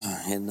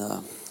and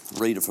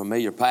read a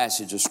familiar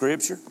passage of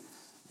Scripture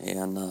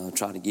and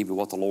try to give you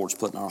what the Lord's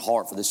put in our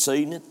heart for this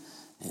evening.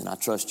 And I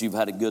trust you've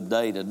had a good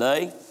day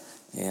today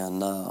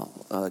and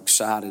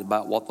excited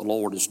about what the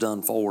Lord has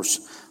done for us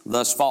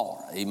thus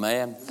far.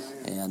 Amen.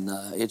 And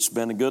it's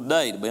been a good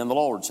day to be in the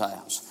Lord's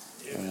house.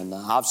 And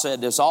I've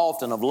said this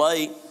often of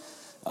late.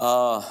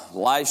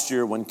 Last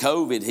year when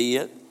COVID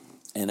hit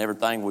and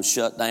everything was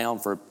shut down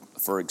for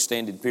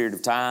extended period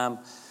of time,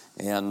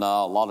 and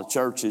a lot of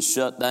churches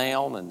shut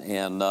down,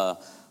 and a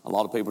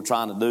lot of people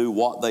trying to do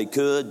what they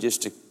could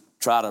just to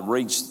try to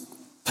reach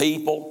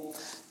people.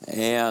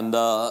 And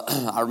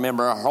I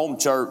remember our home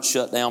church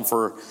shut down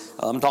for,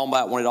 I'm talking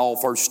about when it all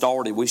first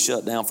started, we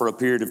shut down for a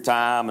period of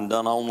time and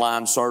done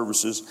online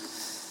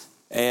services.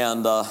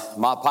 And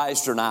my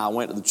pastor and I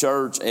went to the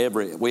church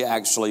we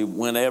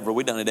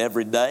done it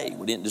every day.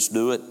 We didn't just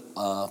do it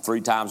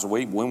 3 times a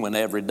week. We went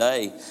every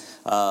day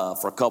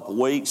for a couple of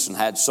weeks and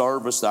had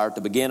service there at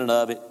the beginning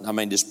of it.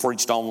 Just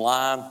preached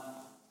online.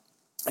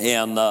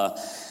 And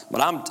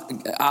but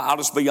I'll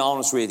just be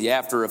honest with you.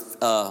 After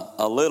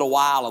a little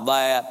while of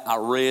that, I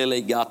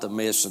really got to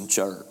missing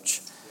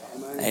church.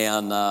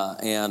 And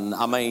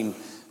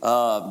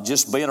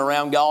just being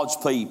around God's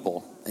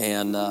people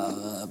and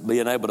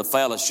being able to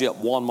fellowship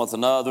one with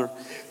another,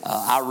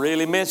 I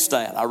really missed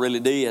that. I really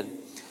did.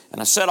 And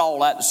I said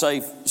all that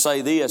to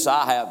say this: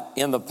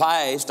 in the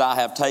past I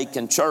have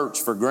taken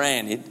church for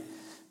granted,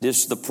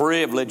 just the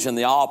privilege and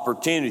the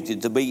opportunity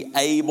to be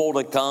able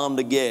to come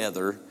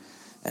together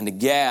and to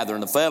gather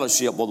and to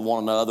fellowship with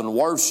one another and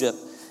worship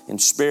in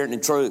spirit and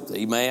in truth.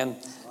 Amen.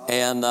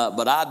 And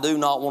but I do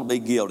not want to be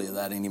guilty of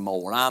that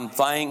anymore. I'm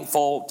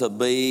thankful to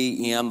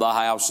be in the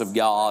house of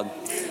God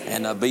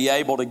and to be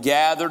able to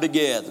gather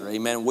together.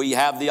 Amen. We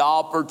have the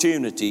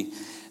opportunity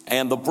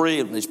and the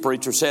privilege.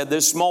 Preacher said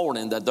this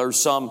morning that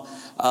there's some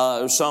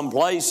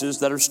places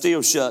that are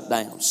still shut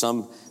down.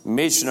 Some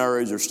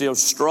missionaries are still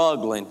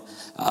struggling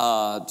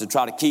to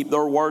try to keep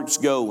their works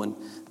going.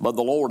 But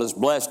the Lord has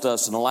blessed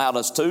us and allowed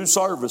us 2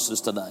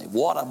 services today.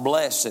 What a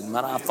blessing,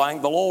 man. I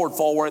thank the Lord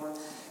for it.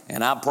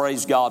 And I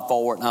praise God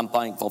for it, and I'm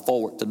thankful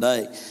for it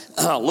today.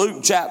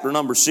 Luke chapter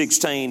number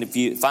 16, if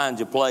you find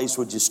your place,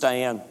 would you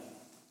stand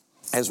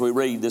as we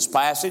read this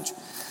passage?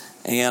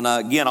 And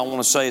again, I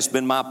want to say it's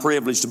been my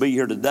privilege to be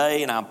here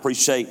today, and I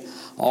appreciate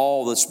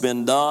all that's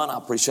been done. I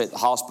appreciate the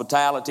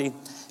hospitality.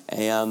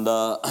 And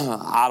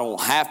I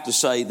don't have to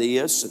say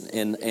this,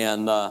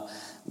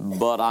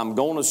 but I'm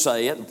going to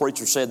say it. The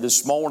preacher said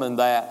this morning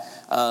that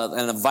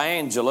an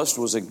evangelist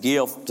was a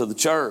gift to the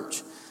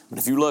church. But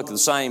if you look at the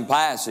same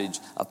passage,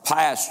 a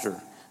pastor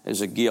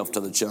is a gift to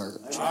the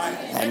church.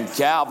 And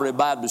Calvary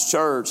Baptist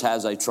Church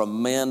has a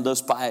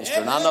tremendous pastor.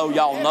 And I know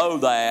y'all know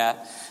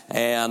that.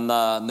 And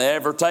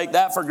never take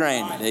that for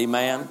granted.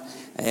 Amen.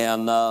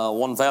 And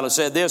one fella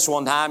said this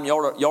one time: you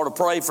ought to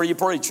pray for your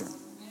preacher.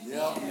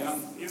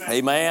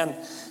 Amen.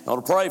 You ought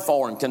to pray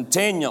for him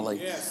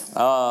continually.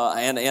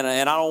 I'm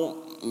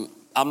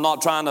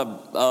not trying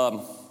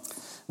to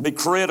be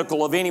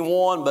critical of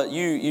anyone, but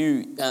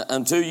you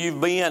until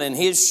you've been in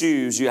his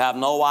shoes, you have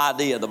no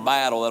idea the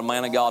battle that a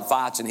man of God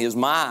fights in his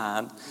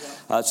mind.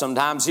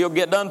 Sometimes he'll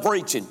get done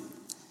preaching,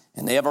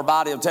 and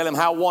everybody will tell him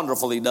how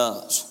wonderful he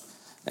does,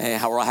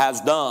 or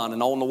has done.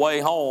 And on the way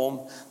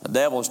home, the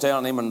devil is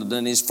telling him,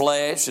 and his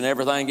flesh and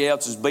everything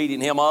else is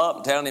beating him up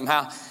and telling him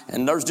how.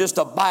 And there's just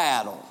a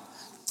battle.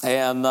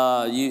 And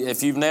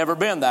if you've never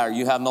been there,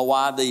 you have no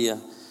idea.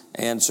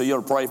 And so you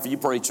ought to pray for your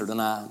preacher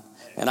tonight.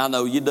 And I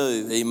know you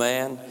do.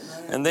 Amen.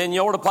 And then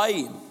you ought to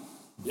pay him.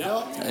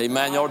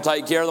 Amen. You ought to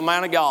take care of the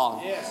man of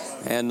God.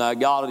 And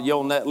God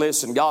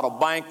will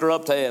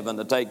bankrupt heaven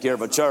to take care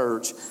of a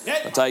church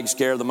that takes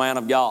care of the man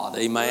of God.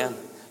 Amen.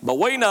 But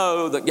we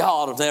know that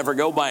God will never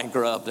go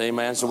bankrupt.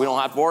 Amen. So we don't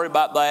have to worry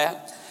about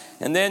that.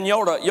 And then you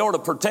ought to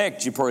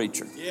protect your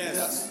preacher.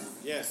 Yes.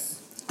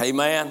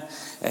 Amen.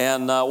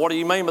 And what do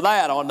you mean by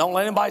that? Don't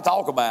let anybody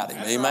talk about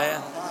him.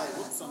 Amen.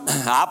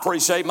 I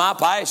appreciate my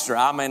pastor.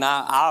 I've been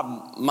at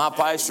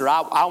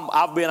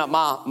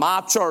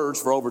my church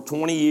for over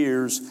 20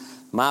 years.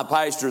 My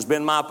pastor has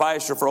been my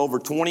pastor for over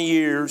 20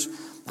 years.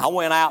 I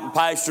went out and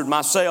pastored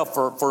myself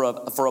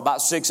for about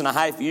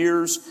 6.5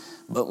 years.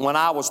 But when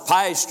I was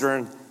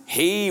pastoring,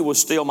 he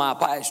was still my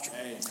pastor.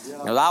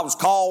 Because I was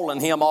calling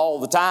him all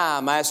the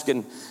time,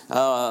 asking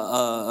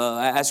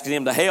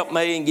him to help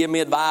me and give me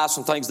advice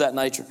and things of that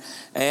nature.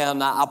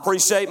 And I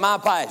appreciate my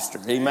pastor.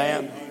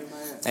 Amen.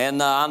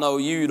 And I know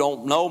you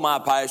don't know my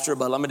pastor,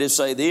 but let me just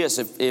say this.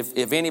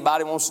 If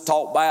anybody wants to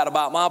talk bad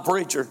about my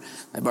preacher,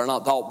 they better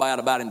not talk bad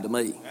about him to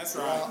me. That's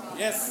right.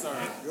 Yes, sir.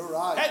 You're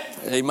right.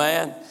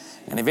 Amen.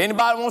 And if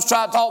anybody wants to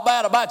try to talk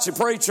bad about your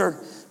preacher,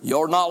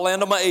 you're not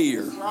lend them an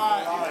ear. That's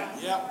right.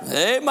 Yep.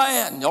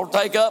 Amen. You'll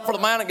take up for the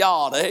man of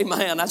God.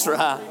 Amen. That's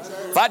right.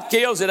 If that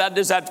kills it, I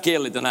just have to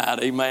kill it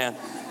tonight. Amen.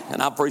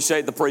 And I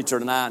appreciate the preacher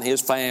tonight and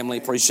his family.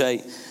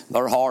 Appreciate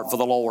their heart for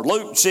the Lord.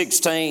 Luke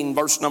 16,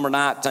 verse number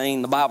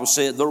 19, the Bible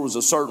said, there was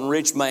a certain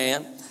rich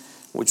man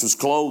which was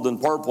clothed in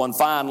purple and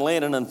fine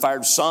linen and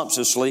fared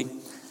sumptuously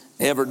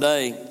every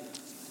day.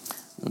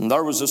 And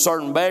there was a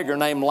certain beggar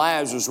named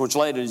Lazarus, which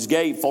lay at his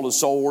gate full of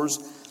sores,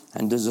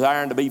 and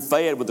desiring to be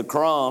fed with the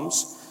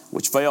crumbs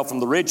which fell from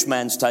the rich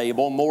man's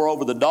table.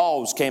 Moreover, the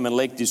dogs came and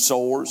licked his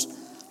sores.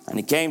 And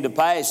it came to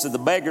pass that the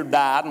beggar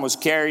died and was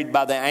carried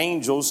by the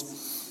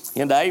angels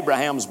into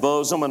Abraham's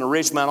bosom. And the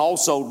rich man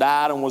also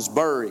died and was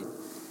buried.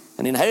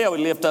 And in hell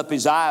he lift up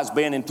his eyes,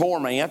 being in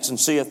torments, and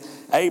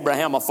seeth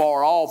Abraham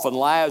afar off, and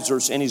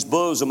Lazarus in his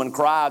bosom, and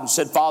cried and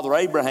said, Father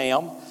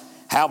Abraham,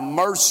 have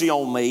mercy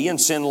on me, and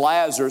send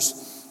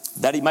Lazarus,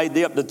 that he may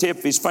dip the tip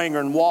of his finger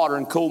in water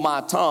and cool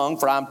my tongue,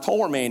 for I am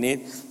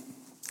tormented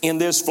in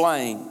this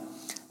flame.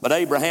 But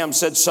Abraham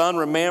said, Son,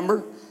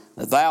 remember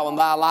that thou in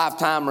thy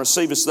lifetime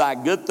receivest thy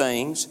good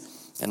things,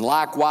 and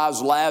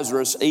likewise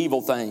Lazarus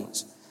evil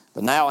things.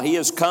 But now he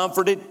is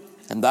comforted,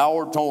 and thou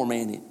art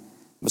tormented.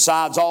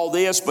 Besides all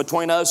this,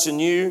 between us and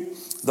you,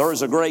 there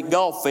is a great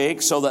gulf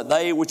fixed, so that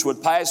they which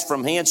would pass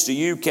from hence to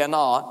you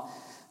cannot,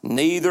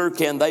 neither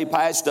can they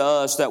pass to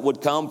us that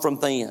would come from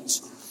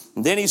thence.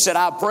 And then he said,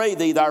 I pray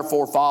thee,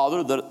 therefore,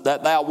 Father,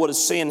 that thou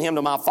wouldest send him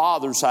to my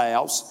father's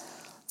house.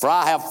 For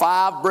I have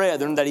 5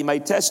 brethren, that he may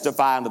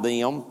testify unto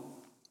them,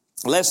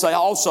 lest they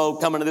also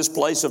come into this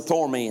place of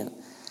torment.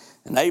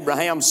 And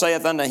Abraham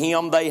saith unto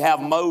him, They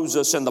have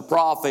Moses and the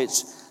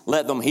prophets,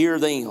 let them hear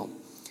them.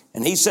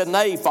 And he said,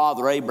 Nay,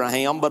 Father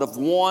Abraham, but if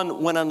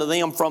one went unto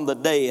them from the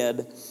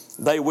dead,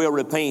 they will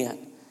repent.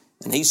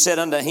 And he said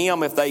unto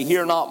him, If they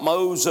hear not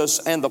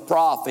Moses and the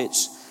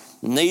prophets,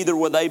 neither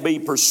will they be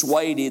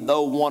persuaded,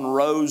 though one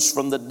rose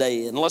from the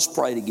dead. And let's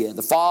pray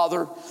together.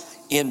 Father,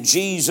 in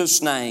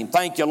Jesus' name,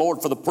 thank you,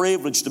 Lord, for the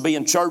privilege to be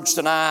in church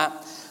tonight.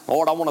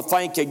 Lord, I want to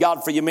thank you,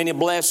 God, for your many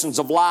blessings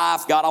of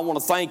life. God, I want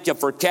to thank you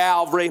for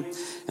Calvary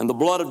and the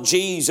blood of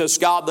Jesus,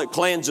 God, that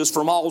cleanses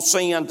from all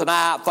sin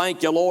tonight.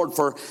 Thank you, Lord,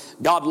 for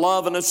God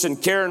loving us and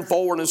caring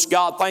for us.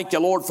 God, thank you,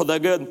 Lord, for the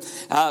good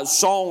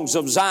songs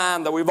of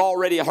Zion that we've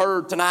already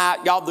heard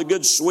tonight. God, the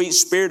good, sweet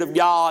Spirit of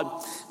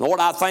God. Lord,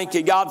 I thank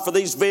you, God, for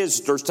these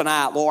visitors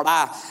tonight. Lord,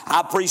 I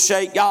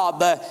appreciate, God,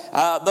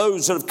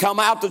 those that have come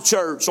out to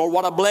church. Lord,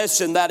 what a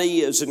blessing that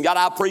is. And God,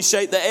 I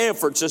appreciate the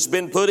efforts that's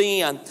been put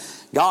in,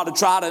 God, to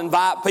try to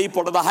invite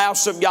people to the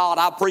house of God.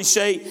 I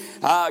appreciate,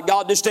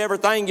 God, just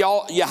everything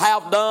you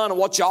have done and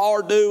what you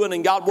are doing.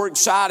 And God, we're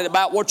excited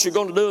about what you're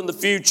going to do in the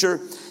future.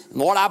 And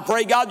Lord, I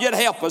pray, God, you'd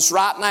help us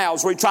right now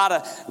as we try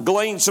to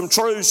glean some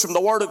truths from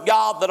the Word of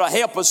God that'll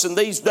help us in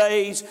these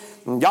days.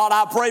 And God,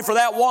 I pray for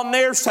that one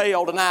nearest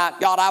hell tonight.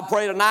 God, I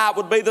pray tonight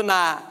would be the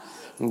night.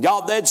 And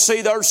God, they'd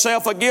see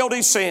theirself a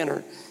guilty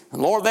sinner.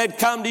 And Lord, they'd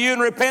come to you in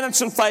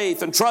repentance and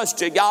faith and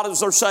trust you, God, as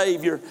their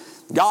Savior.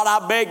 God,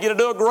 I beg you to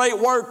do a great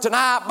work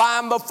tonight,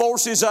 bind the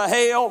forces of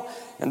hell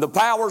and the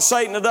power of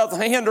Satan that doth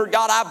hinder.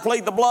 God, I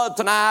plead the blood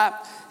tonight.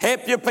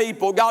 Help your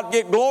people. God,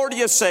 get glory to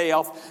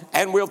yourself,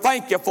 and we'll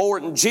thank you for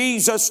it in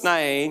Jesus'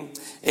 name.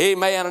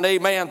 Amen and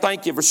amen.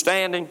 Thank you for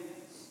standing.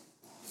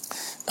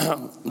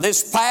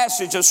 This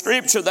passage of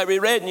Scripture that we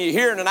read and you're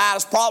hearing tonight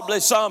is probably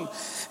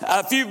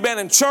if you've been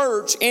in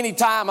church any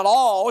time at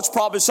all, it's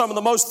probably some of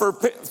the most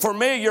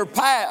familiar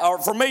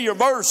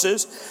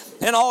verses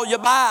in all your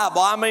Bible.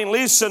 I mean,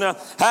 listen,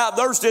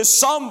 there's just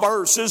some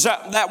verses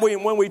that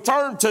when we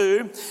turn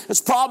to,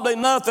 it's probably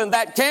nothing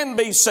that can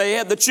be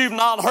said that you've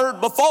not heard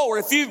before.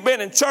 If you've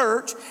been in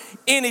church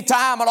any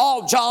time at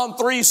all, John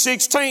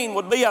 3:16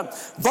 would be a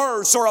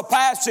verse or a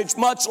passage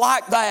much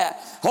like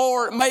that.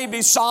 Or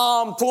maybe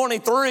Psalm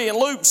 23 and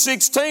Luke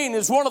 16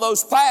 is one of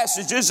those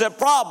passages that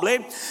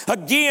probably,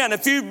 again,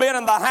 if you've been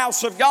in the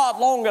house of God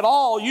long at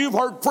all, you've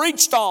heard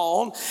preached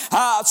on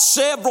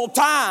several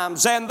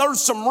times. And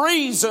there's some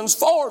reasons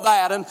for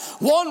that. And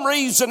one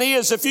reason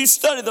is if you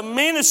study the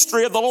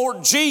ministry of the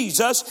Lord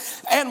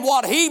Jesus and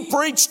what He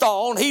preached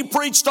on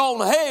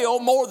hell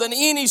more than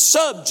any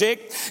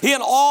subject in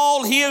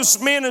all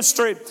His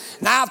ministry.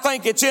 Now I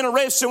think it's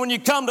interesting when you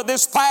come to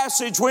this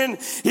passage, when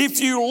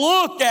if you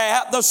look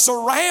at the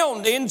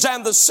surroundings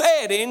and the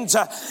settings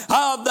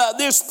of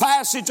this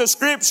passage of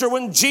Scripture,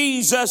 when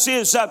Jesus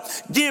is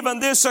given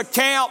this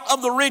account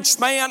of the rich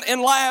man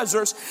and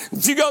Lazarus.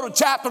 If you go to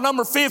chapter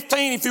number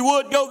 15, if you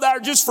would go there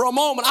just for a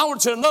moment, I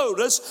want you to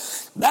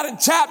notice that in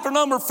chapter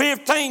number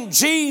 15,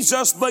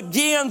 Jesus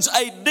begins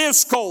a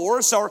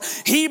discourse, or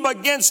He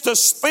begins to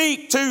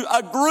speak to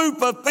a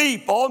group of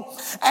people,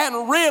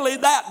 and really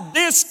that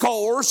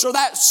discourse or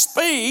that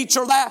speech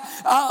or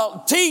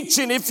that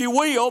teaching, if you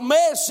will,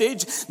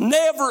 message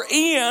never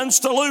ends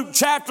to Luke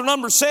chapter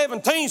number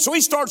 17. So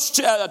He starts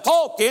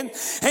talking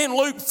in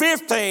Luke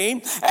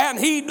 15, and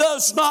He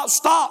does not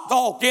stop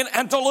talking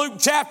until Luke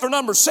chapter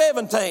number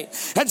 17.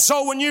 And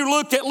so when you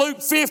look at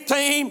Luke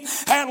 15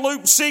 and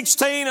Luke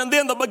 16 and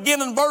then the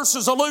beginning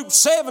verses of Luke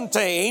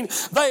 17,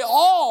 they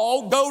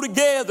all go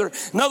together.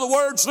 In other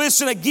words,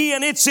 listen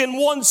again, it's in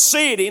one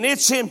sitting.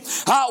 It's in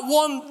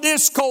one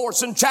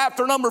discourse. And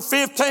chapter number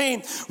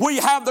 15, we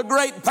have the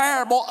great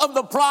parable of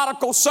the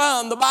prodigal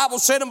son. The Bible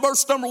said in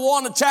verse number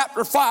 1 of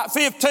chapter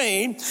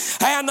 15,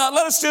 and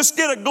let us just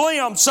get a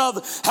glimpse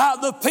of how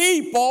the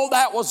people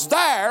that was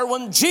there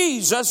when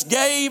Jesus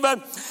gave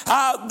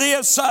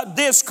this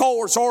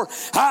discourse or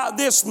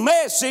this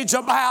message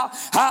about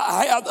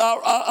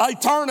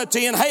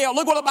eternity in hell.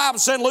 Look what the Bible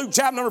said in Luke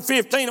chapter number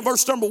 15 and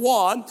verse number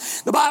 1.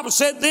 The Bible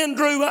said, then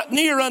drew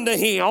near unto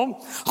him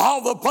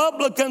all the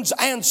publicans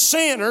and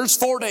sinners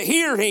for to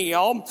hear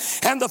him.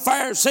 And the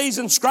Pharisees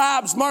and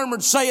scribes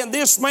murmured, saying,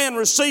 this man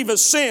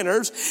receiveth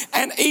sinners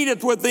and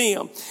eateth with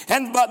them.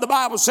 And the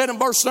Bible said in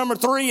verse number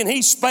 3, and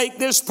he spake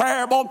this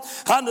parable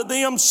unto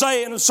them,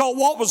 saying, and so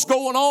what was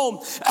going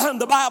on? And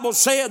the Bible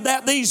said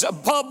that these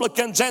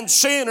publicans and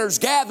sinners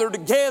gathered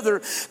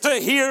together to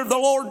hear the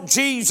Lord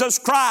Jesus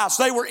Christ.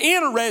 They were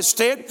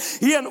interested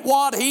in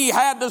what he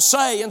had to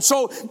say. And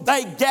so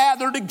they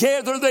gathered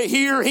together to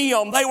hear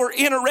him. They were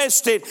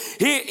interested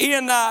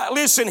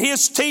in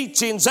his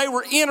teachings. They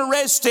were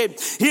interested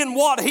in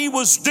what he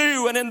was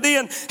doing. And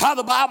then how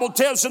the Bible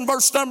tells in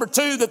verse number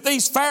 2 that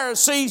these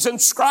Pharisees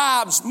and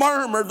scribes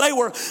murmured. They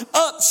were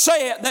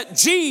upset that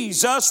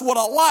Jesus would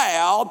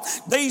allow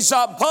these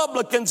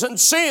publicans and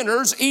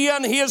sinners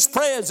in his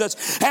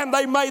presence. And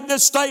they made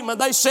this statement.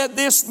 They said,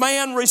 this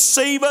man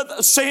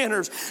receiveth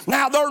sinners.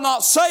 Now they're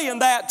not saying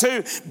that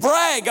to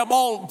brag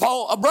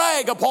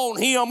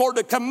upon him or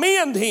to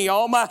commend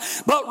him,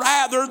 but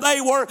rather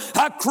they were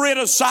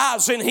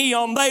criticizing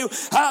him. They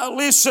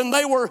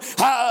were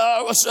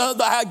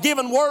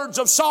giving words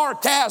of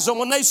sarcasm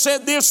when they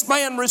said, this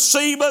man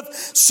receiveth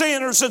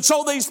sinners. And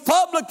so these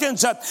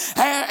publicans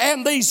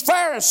and these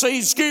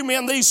Pharisees,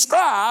 and these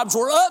scribes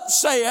were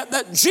upset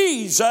that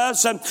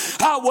Jesus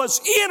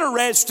was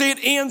interested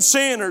in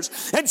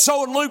sinners. And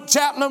so in Luke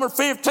chapter number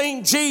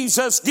 15,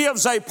 Jesus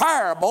gives a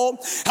parable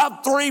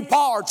of three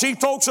parts. He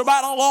talks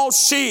about a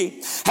lost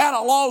sheep and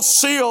a lost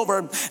silver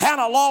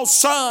and a lost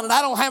son. And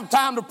I don't have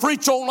time to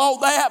preach on all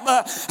that,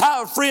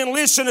 but friend,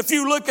 listen, if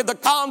you look at the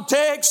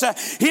context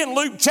in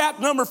Luke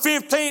chapter number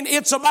 15,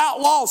 it's about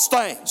lost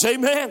things.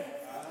 Amen.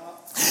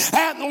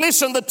 And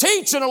listen, the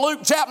teaching of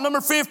Luke chapter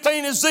number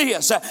 15 is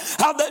this,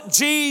 that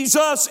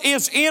Jesus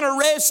is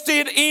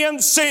interested in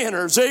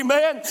sinners.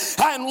 Amen.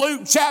 And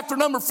Luke chapter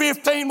number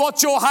 15,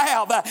 what you'll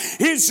have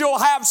is you'll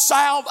have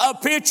a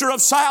picture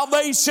of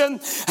salvation.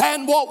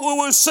 And what we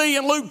will see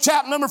in Luke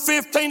chapter number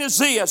 15 is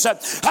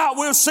this,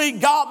 we'll see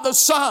God the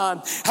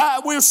Son,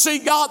 we'll see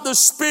God the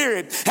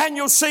Spirit, and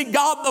you'll see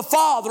God the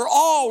Father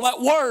all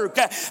at work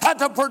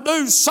to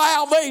produce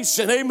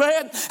salvation.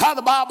 Amen.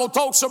 The Bible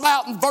talks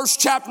about in verse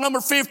chapter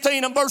number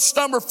 15 and verse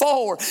number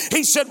 4.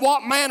 He said,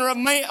 what manner of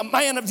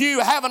man of you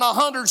having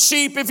 100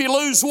 sheep, if you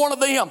lose one of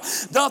them,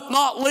 doth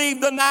not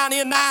leave the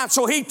 99?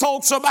 So he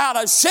talks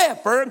about a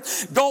shepherd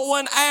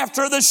going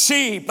after the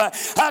sheep.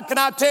 How can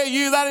I tell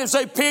you that is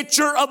a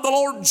picture of the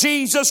Lord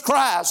Jesus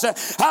Christ?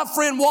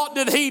 Friend, what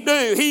did he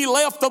do? He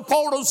left the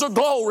portals of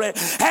glory.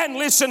 And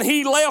listen,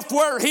 he left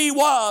where he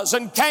was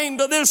and came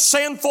to this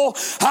sinful,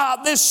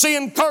 this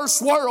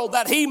sin-cursed world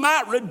that he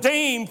might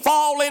redeem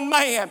fallen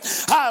man.